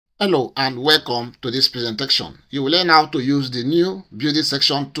Hello and welcome to this presentation. You will learn how to use the new building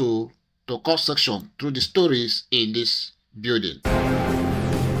section tool to cut section through the stories in this building.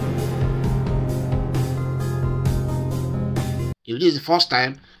 If this is the first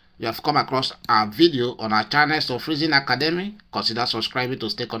time you have come across our video on our channel of Freezing Academy, consider subscribing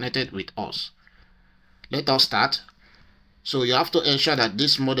to stay connected with us. Let us start. So you have to ensure that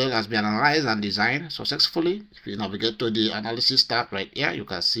this model has been analyzed and designed successfully. If you navigate to the analysis tab right here, you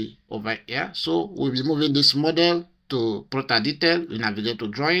can see over here. So we'll be moving this model to Protek detail. We navigate to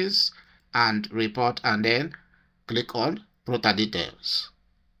drawings and report and then click on Protek details.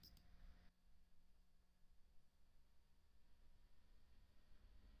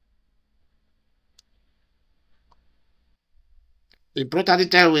 In Protek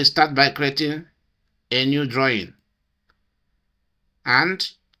detail, we start by creating a new drawing. And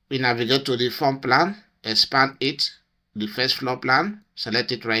we navigate to the form plan, expand it, the first floor plan,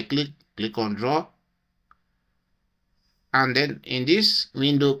 select it, right click, click on draw. And then in this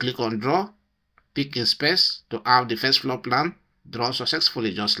window, click on draw, pick in space to have the first floor plan drawn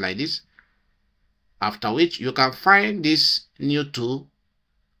successfully, just like this. After which you can find this new tool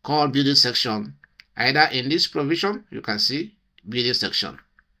called building section. Either in this provision, you can see building section,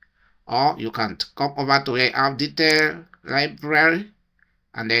 or you can come over to where you have detail library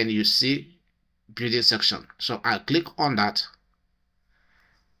and then you see building section. So I'll click on that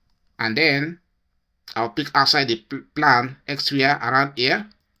and then I'll pick outside the plan exterior around here,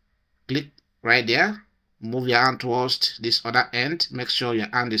 click right there, move your hand towards this other end, make sure your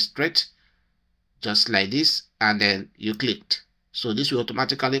hand is straight, just like this, and then you clicked. So this will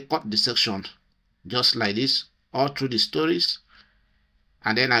automatically cut the section just like this all through the stories,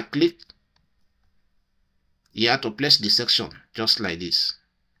 and then I click here to place the section just like this.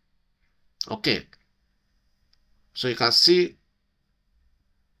 Okay, so you can see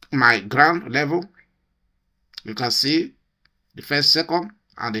my ground level, you can see the first, second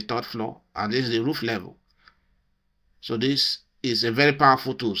and the third floor, and this is the roof level. So this is a very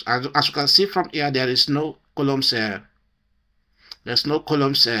powerful tool, and as you can see from here, there is no columns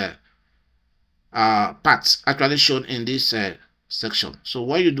parts actually shown in this section. So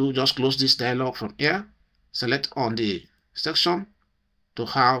what you do, just close this dialog from here, select on the section to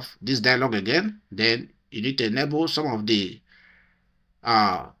have this dialog again. Then you need to enable some of the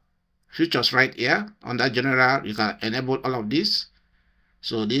features right here. Under general, you can enable all of this.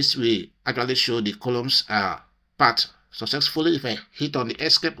 So this will actually show the columns part successfully. If I hit on the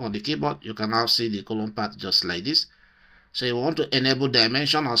escape on the keyboard, you can now see the column part just like this. So you want to enable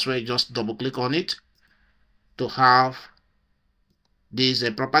dimension as well, just double click on it to have this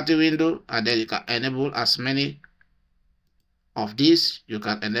property window, and then you can enable as many of these you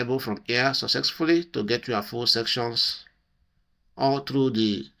can enable from here successfully to get your full sections all through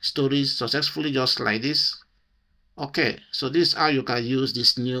the stories successfully, just like this. Okay, so this is how you can use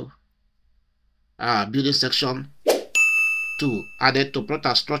this new building section tool added to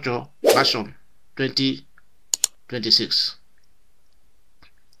Protastructure version 2026.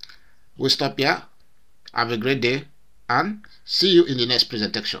 We'll stop here. Have a great day and see you in the next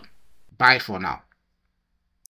presentation. Bye for now.